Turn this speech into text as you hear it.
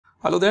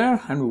Hello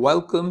there and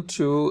welcome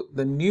to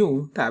the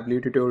new tableau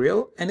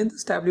tutorial. And in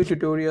this tableau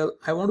tutorial,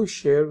 I want to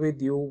share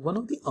with you one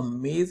of the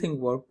amazing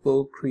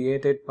workbook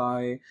created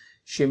by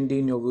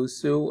Chimdi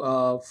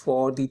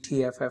for the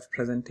TFF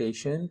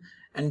presentation.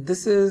 And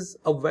this is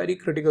a very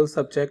critical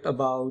subject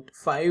about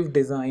 5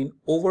 design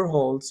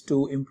overhauls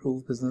to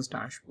improve business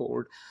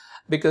dashboard.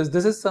 Because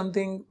this is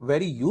something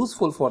very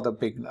useful for the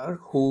beginner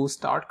who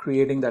start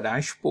creating the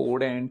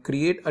dashboard and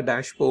create a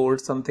dashboard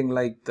something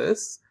like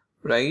this,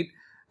 right?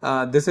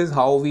 This is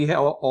how we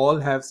all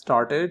have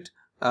started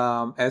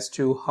as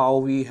to how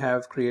we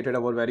have created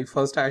our very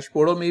first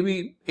dashboard, or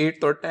maybe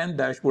 8th or 10th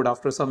dashboard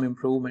after some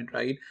improvement,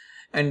 right?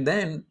 And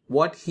then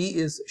what he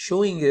is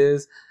showing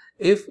is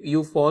if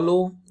you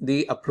follow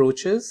the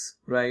approaches,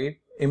 right,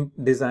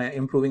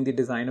 improving the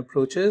design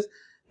approaches,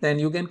 then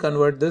you can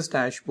convert this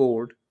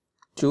dashboard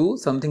to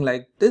something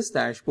like this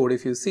dashboard.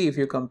 If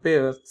you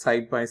compare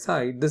side by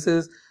side, this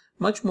is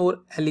much more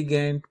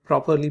elegant,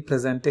 properly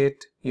presented,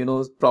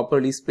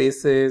 properly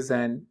spaces,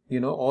 and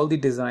all the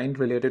design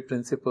related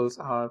principles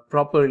are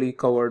properly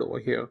covered over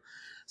here.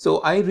 So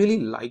I really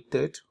liked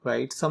it,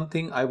 right?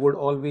 Something I would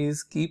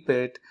always keep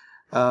it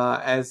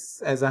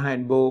as a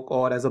handbook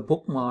or as a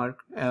bookmark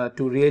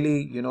to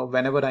really,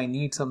 whenever I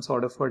need some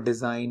sort of a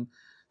design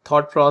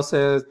thought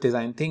process,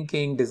 design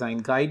thinking, design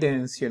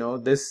guidance,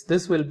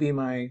 this will be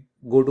my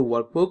go-to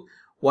workbook.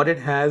 What it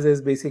has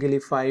is basically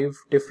 5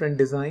 different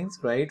designs,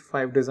 right?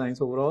 5 designs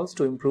overalls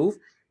to improve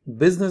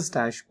business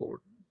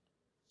dashboard.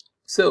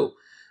 So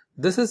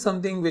this is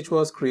something which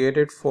was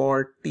created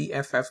for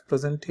TFF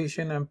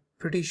presentation. I'm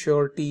pretty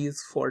sure T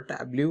is for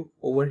tableau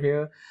over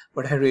here,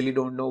 but I really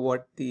don't know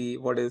what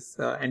is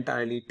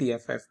entirely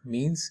TFF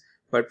means,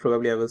 but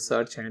probably I will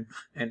search and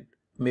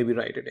maybe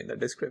write it in the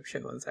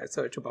description once I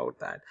search about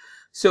that.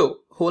 So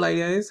whole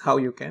idea is how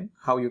you can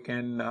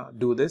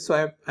do this.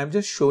 So I'm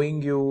just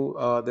showing you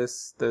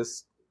this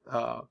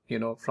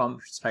from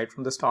right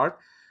from the start,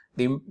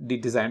 the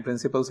design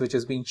principles which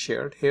is being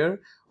shared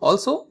here.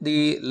 Also,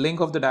 the link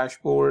of the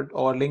dashboard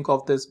or link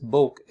of this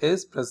book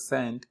is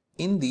present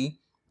in the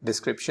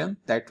description.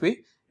 That way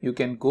you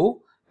can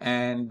go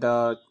and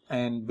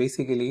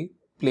basically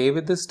play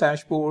with this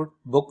dashboard,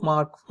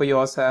 bookmark for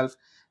yourself,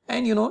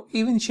 and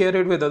even share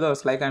it with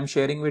others, like I'm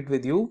sharing it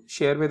with you.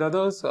 Share with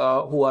others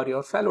who are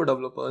your fellow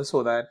developers,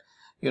 so that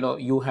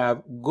you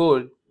have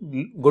good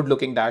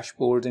looking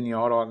dashboards in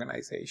your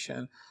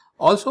organization.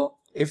 Also,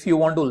 if you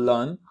want to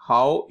learn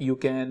how you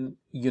can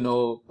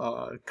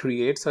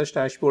create such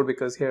dashboard,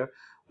 because here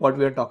what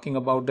we are talking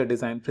about the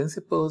design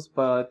principles,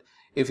 but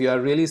if you are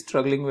really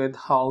struggling with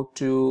how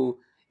to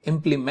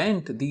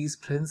implement these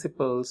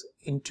principles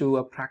into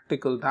a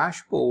practical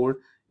dashboard,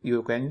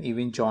 you can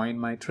even join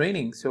my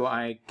training. So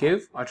I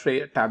give a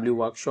tableau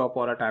workshop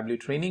or a tableau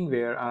training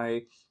where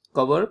I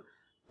cover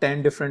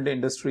 10 different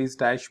industries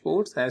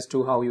dashboards as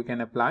to how you can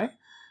apply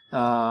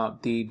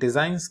the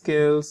design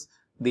skills,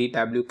 the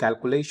tableau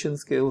calculation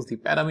skills, the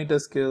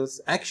parameter skills,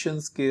 action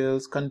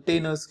skills,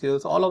 container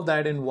skills, all of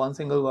that in one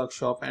single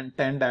workshop and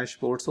 10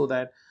 dashboards, so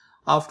that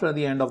after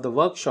the end of the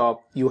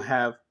workshop you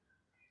have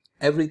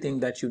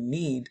everything that you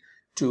need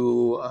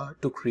to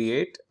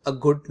create a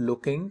good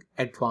looking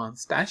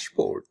advanced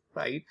dashboard,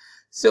 right?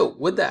 So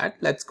with that,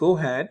 let's go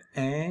ahead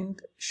and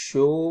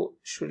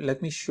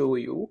let me show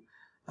you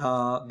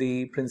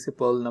the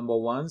principle number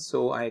 1.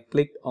 So I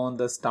clicked on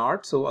the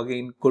start. So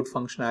again, good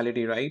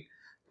functionality, right?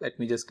 Let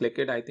me just click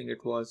it. I think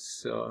it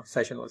was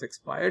session was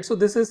expired. So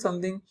this is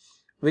something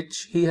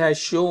which he has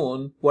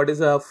shown what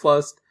is a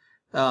first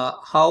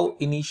how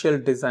initial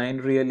design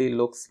really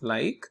looks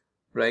like,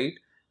 right?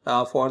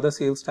 For the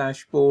sales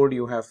dashboard,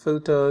 you have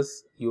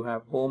filters, you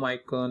have home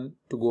icon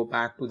to go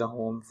back to the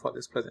home for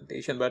this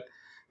presentation, but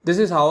this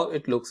is how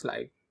it looks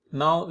like.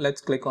 Now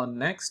let's click on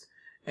next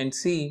and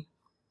see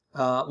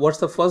what's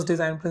the first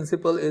design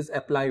principle is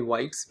apply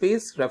white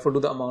space, refer to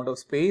the amount of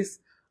space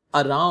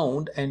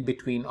around and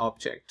between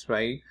objects,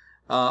 right?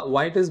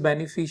 White is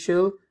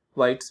beneficial.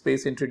 White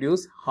space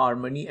introduce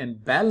harmony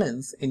and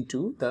balance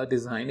into the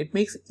design. It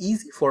makes it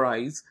easy for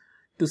eyes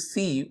to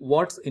see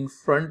what's in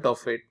front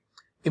of it.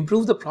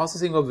 Improve the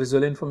processing of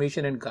visual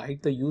information and guide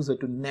the user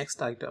to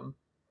next item.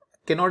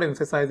 Cannot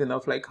emphasize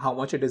enough like how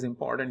much it is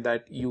important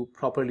that you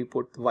properly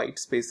put white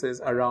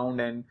spaces around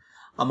and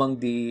among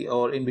the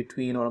or in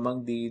between or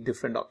among the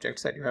different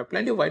objects that you have.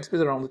 Plenty of white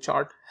space around the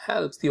chart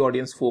helps the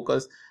audience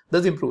focus,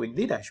 thus improving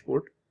the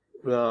dashboard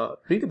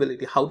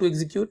readability. How to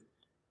execute?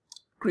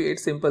 Create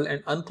simple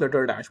and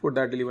uncluttered dashboard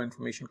that deliver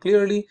information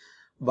clearly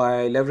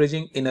by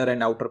leveraging inner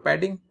and outer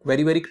padding.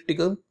 Very, very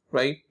critical,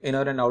 right?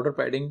 Inner and outer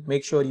padding.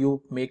 Make sure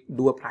you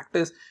do a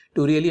practice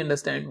to really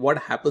understand what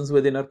happens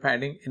with inner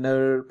padding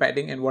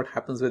and what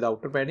happens with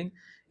outer padding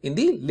in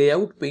the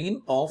layout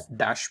pane of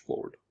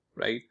dashboard,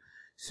 right?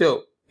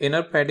 So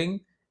inner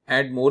padding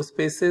add more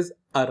spaces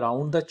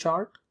around the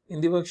chart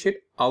in the worksheet.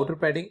 Outer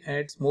padding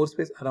adds more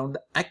space around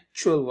the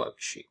actual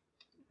worksheet,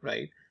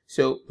 right?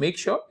 So make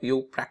sure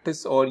you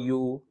practice or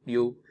you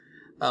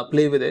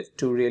play with it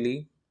to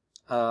really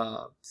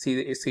see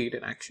it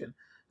in action.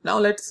 Now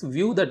let's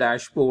view the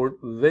dashboard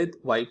with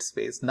white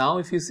space. Now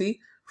if you see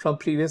from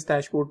previous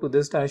dashboard to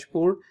this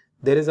dashboard,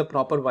 there is a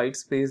proper white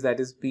space that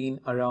is been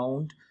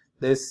around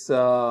this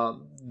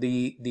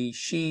the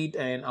sheet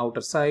and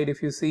outer side,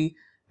 if you see,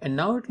 and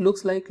now it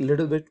looks like a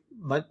little bit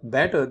much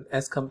better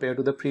as compared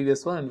to the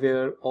previous one,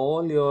 where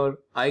all your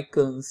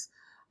icons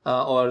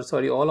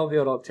all of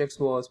your objects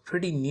was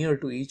pretty near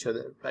to each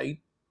other, right?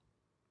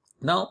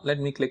 Now let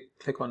me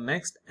click on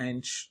next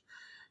and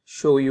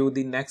show you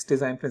the next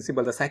design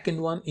principle. The second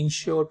one,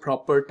 ensure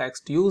proper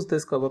text use.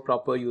 This cover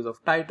proper use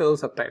of title,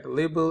 subtitle,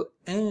 label,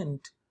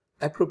 and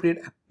appropriate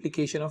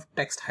application of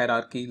text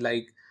hierarchy,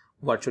 like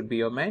what should be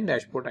your main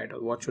dashboard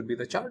title, what should be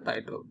the chart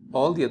title,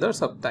 all the other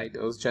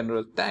subtitles,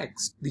 general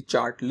text, the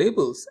chart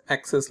labels,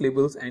 access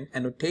labels, and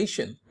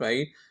annotation,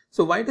 right?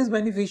 So why it is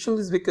beneficial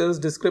is because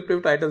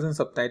descriptive titles and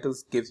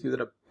subtitles gives you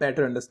a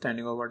better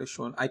understanding of what is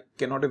shown. I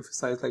cannot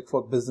emphasize, like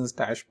for business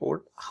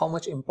dashboard, how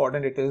much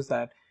important it is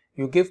that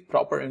you give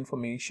proper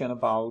information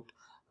about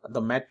the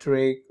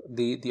metric,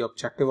 the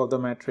objective of the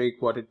metric,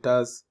 what it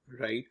does,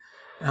 right?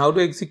 And how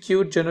to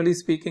execute. Generally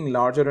speaking,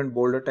 larger and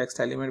bolder text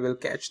element will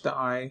catch the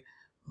eye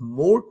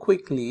more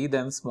quickly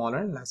than smaller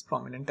and less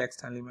prominent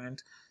text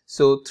element.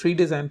 So 3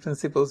 design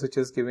principles which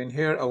is given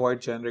here: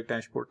 avoid generic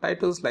dashboard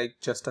titles like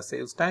just a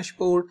sales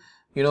dashboard,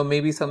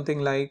 maybe something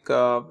like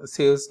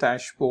sales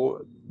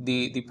dashboard,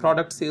 the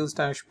product sales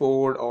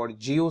dashboard, or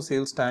geo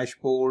sales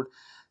dashboard,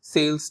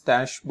 sales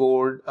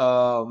dashboard,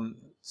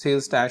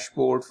 sales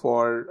dashboard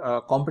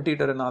for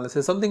competitor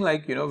analysis, something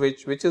like,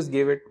 which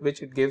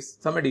it gives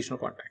some additional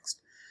context.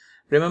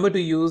 Remember to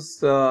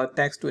use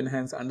text to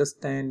enhance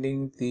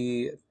understanding,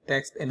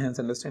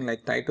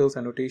 like titles,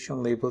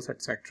 annotation, labels,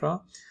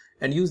 etc.,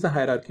 and use the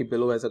hierarchy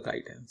below as a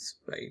guidance,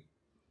 right?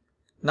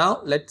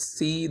 Now let's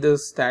see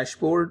this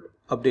dashboard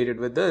updated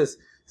with this.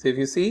 So if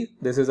you see,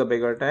 this is a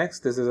bigger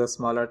text, this is a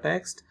smaller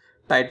text,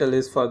 title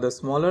is further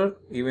smaller,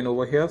 even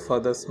over here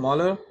further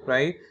smaller,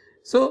 right?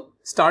 So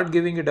start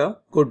giving it a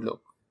good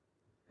look.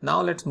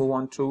 Now let's move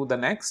on to the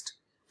next.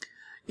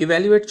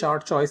 Evaluate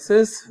chart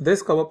choices.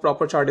 This cover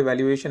proper chart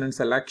evaluation and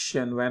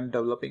selection when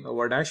developing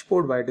our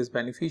dashboard. Why it is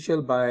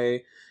beneficial?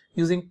 By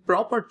using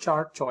proper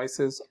chart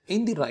choices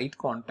in the right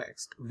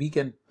context, we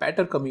can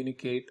better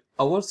communicate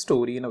our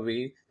story in a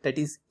way that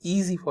is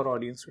easy for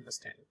audience to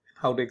understand.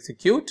 How to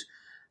execute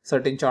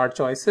certain chart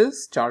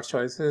choices. Chart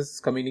choices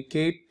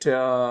communicate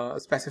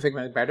specific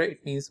manner better.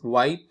 It means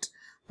while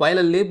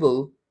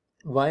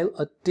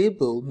a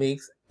table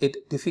makes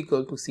it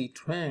difficult to see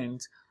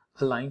trends,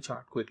 a line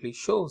chart quickly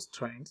shows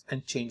trends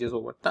and changes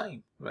over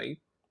time, right?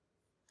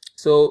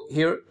 So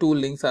here 2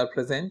 links are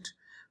present,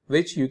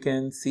 which you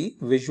can see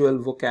visual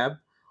vocab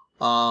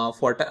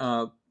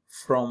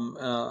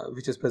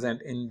which is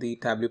present in the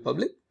Tableau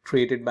public,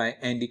 created by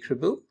Andy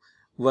Cribble,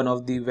 one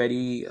of the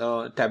very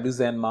Tableau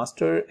Zen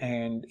master,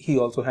 and he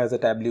also has a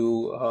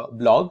Tableau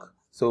blog.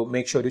 So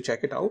make sure to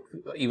check it out.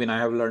 Even I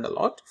have learned a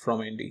lot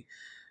from Andy.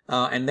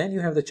 And then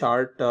you have the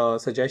chart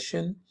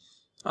suggestion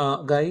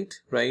guide,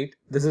 right?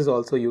 This is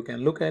also, you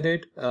can look at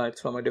it. It's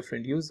from a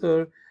different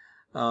user.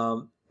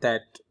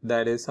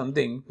 That is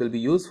something will be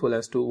useful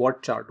as to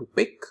what chart to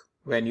pick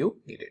when you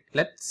need it.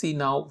 Let's see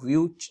now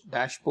view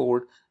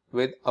dashboard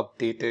with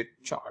updated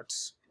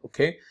charts.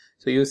 Okay,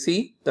 so you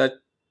see that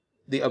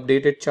the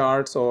updated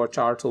charts, or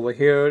charts over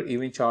here,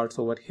 even charts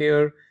over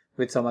here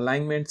with some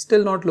alignment,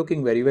 still not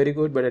looking very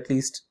good, but at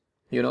least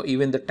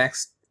even the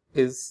text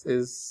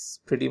is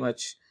pretty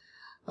much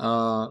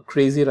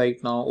crazy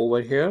right now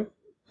over here.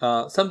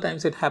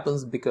 Sometimes it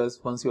happens because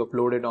once you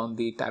upload it on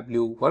the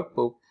Tableau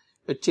workbook,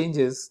 it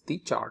changes the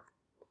chart,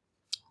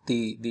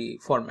 the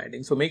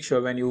formatting. So make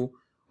sure when you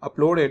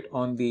upload it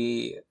on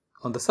the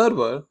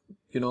server,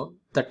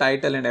 the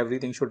title and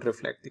everything should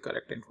reflect the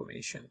correct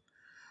information.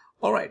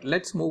 All right,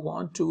 let's move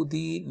on to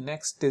the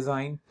next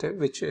design tip,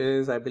 which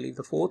is, I believe,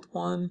 the 4th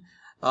one.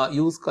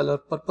 Use color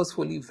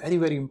purposefully.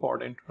 Very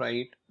important,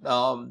 right?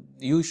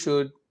 You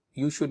should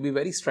be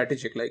very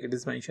strategic, like it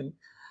is mentioned.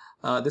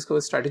 This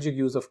covers strategic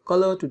use of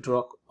color to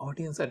draw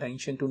audience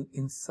attention to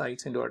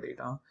insights into our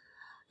data.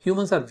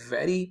 Humans are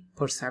very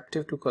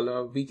perceptive to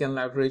color. We can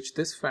leverage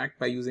this fact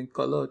by using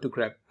color to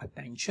grab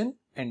attention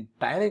and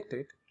direct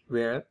it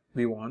where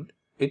we want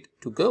it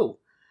to go,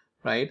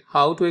 right?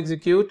 How to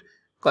execute?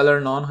 Color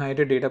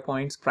non-highlighted data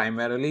points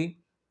primarily.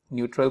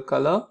 Neutral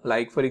color,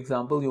 like for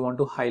example, you want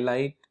to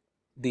highlight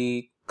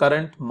the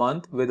current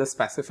month with a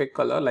specific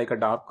color, like a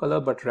dark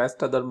color, but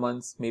rest other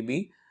months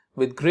maybe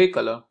with gray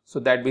color. So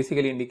that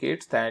basically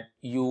indicates that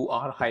you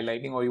are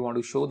highlighting, or you want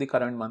to show the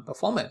current month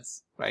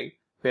performance, right?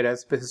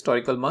 Whereas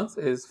historical months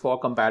is for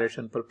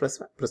comparison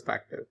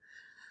perspective.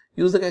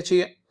 Use the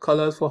catchy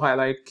colors for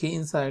highlight key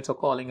insights or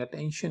calling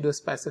attention to a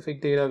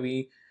specific data.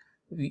 We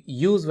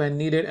use when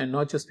needed, and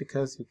not just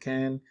because you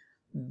can.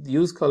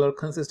 Use color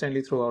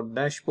consistently throughout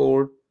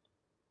dashboard,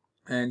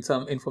 and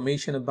some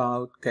information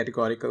about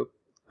categorical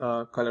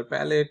color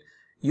palette.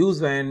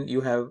 Use when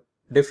you have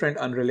different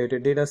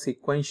unrelated data.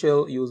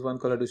 Sequential, use one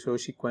color to show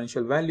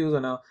sequential values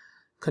on a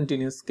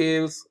continuous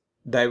scales.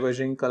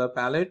 diverging color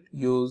palette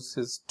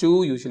uses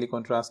two usually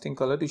contrasting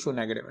color to show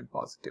negative and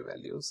positive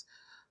values.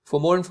 For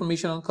more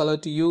information on color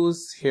to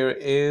use, here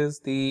is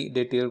the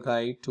detailed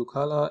guide to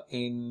color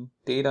in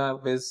Data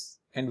Viz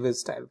and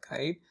Viz Style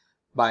Guide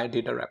by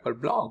Data Wrapper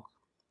blog,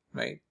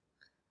 right?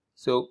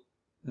 So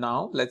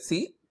now let's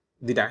see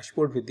the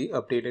dashboard with the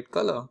updated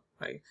color,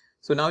 right?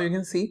 So now you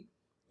can see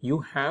you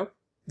have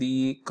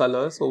the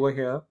colors over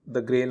here,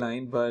 the gray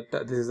line, but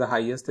this is the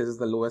highest, this is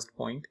the lowest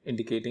point,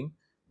 indicating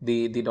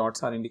the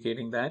dots are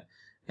indicating that,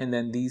 and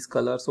then these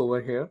colors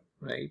over here,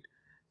 right?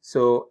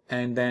 So,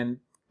 and then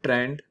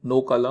trend,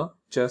 no color,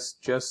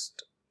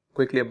 just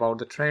quickly about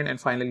the trend, and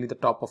finally the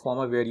top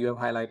performer, where you have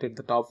highlighted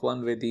the top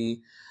one with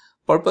the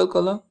purple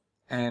color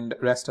and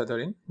rest other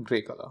in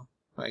gray color,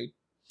 right?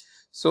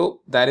 So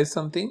that is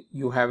something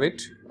you have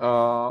it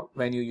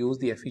when you use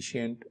the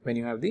efficient, when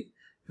you have the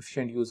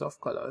efficient use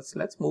of colors.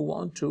 Let's move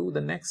on to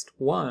the next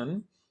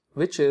one,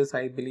 which is,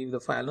 I believe,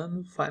 the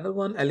final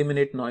one,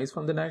 eliminate noise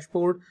from the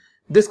dashboard.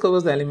 This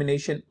covers the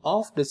elimination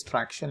of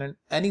distraction and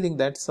anything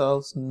that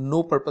serves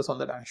no purpose on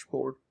the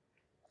dashboard.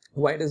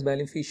 Why it is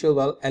beneficial?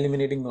 Well,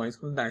 eliminating noise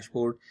from the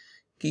dashboard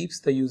keeps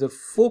the user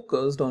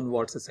focused on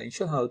what's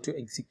essential, how to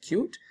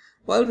execute,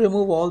 while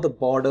remove all the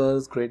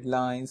borders, grid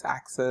lines,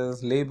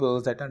 axes,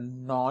 labels that are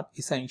not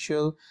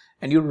essential,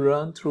 and you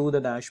run through the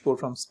dashboard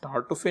from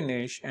start to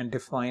finish and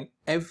define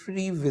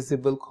every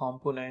visible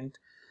component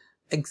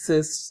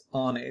exists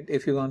on it.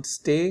 If you can't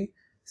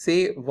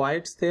say why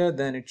it's there,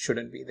 then it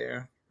shouldn't be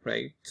there,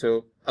 right?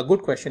 So a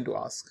good question to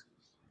ask.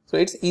 So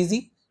it's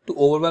easy to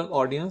overwhelm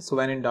audience. So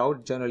when in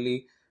doubt,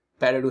 generally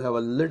better to have a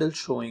little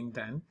showing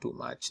than too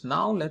much.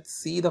 Now let's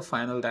see the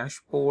final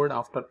dashboard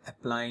after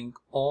applying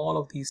all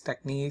of these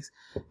techniques,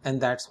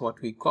 and that's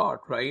what we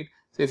got, right?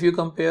 So if you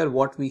compare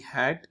what we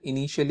had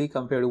initially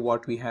compared to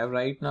what we have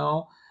right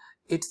now,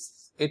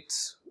 it's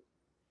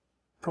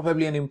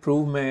probably an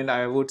improvement.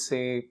 I would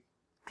say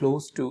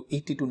close to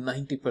 80 to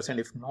 90%,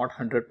 if not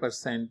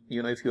 100%.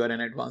 You know, if you are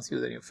an advanced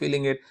user, you're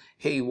feeling it.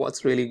 Hey,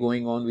 what's really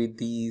going on with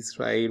these,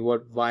 right?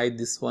 Why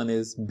this one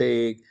is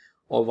big,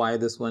 or why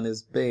this one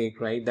is big,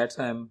 right? That's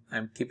why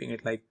I'm keeping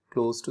it like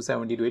close to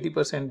 70 to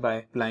 80% by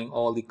applying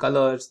all the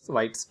colors,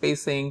 white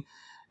spacing,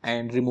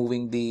 and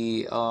removing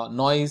the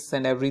noise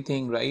and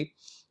everything, right?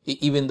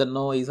 Even the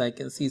noise, I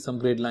can see some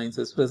grid lines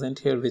is present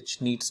here,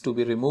 which needs to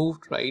be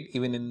removed, right?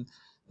 Even in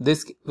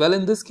this, well,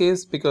 in this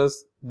case,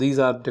 because these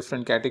are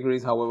different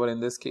categories. However, in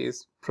this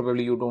case,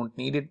 probably you don't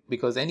need it,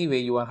 because anyway,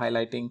 you are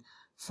highlighting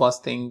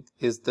first thing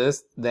is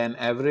this, then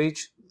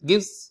average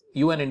gives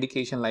you an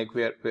indication like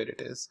where it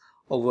is,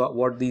 or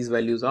what these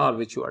values are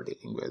which you are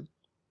dealing with.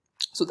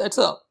 So that's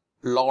a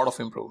lot of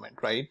improvement,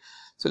 right?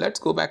 So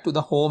let's go back to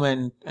the home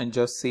and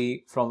just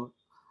see from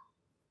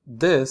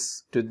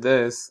this to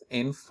this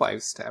in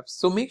 5 steps.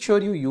 So make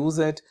sure you use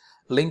it.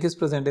 Link is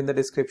present in the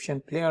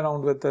description. Play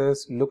around with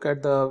this, look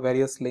at the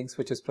various links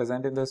which is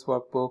present in this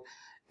workbook,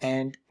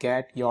 and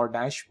get your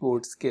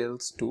dashboard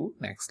skills to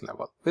next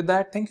level. With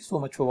that, thank you so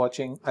much for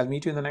watching. I'll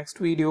meet you in the next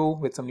video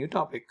with some new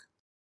topic.